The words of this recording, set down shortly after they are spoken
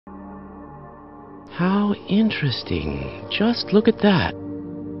How interesting. Just look at that.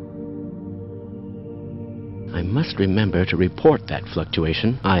 I must remember to report that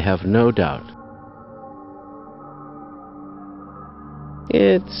fluctuation, I have no doubt.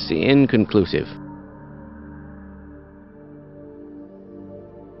 It's inconclusive.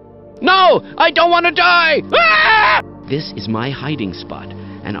 No! I don't want to die! Ah! This is my hiding spot,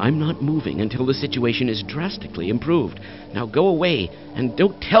 and I'm not moving until the situation is drastically improved. Now go away, and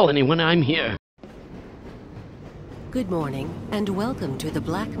don't tell anyone I'm here. Good morning, and welcome to the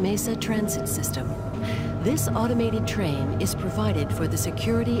Black Mesa Transit System. This automated train is provided for the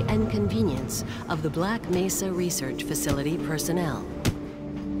security and convenience of the Black Mesa Research Facility personnel.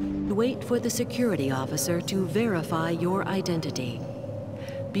 Wait for the security officer to verify your identity.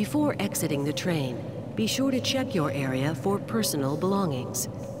 Before exiting the train, be sure to check your area for personal belongings.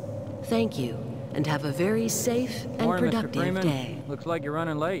 Thank you, and have a very safe and Morning, Mr. productive Freeman. day. Looks like you're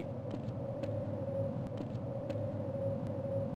running late.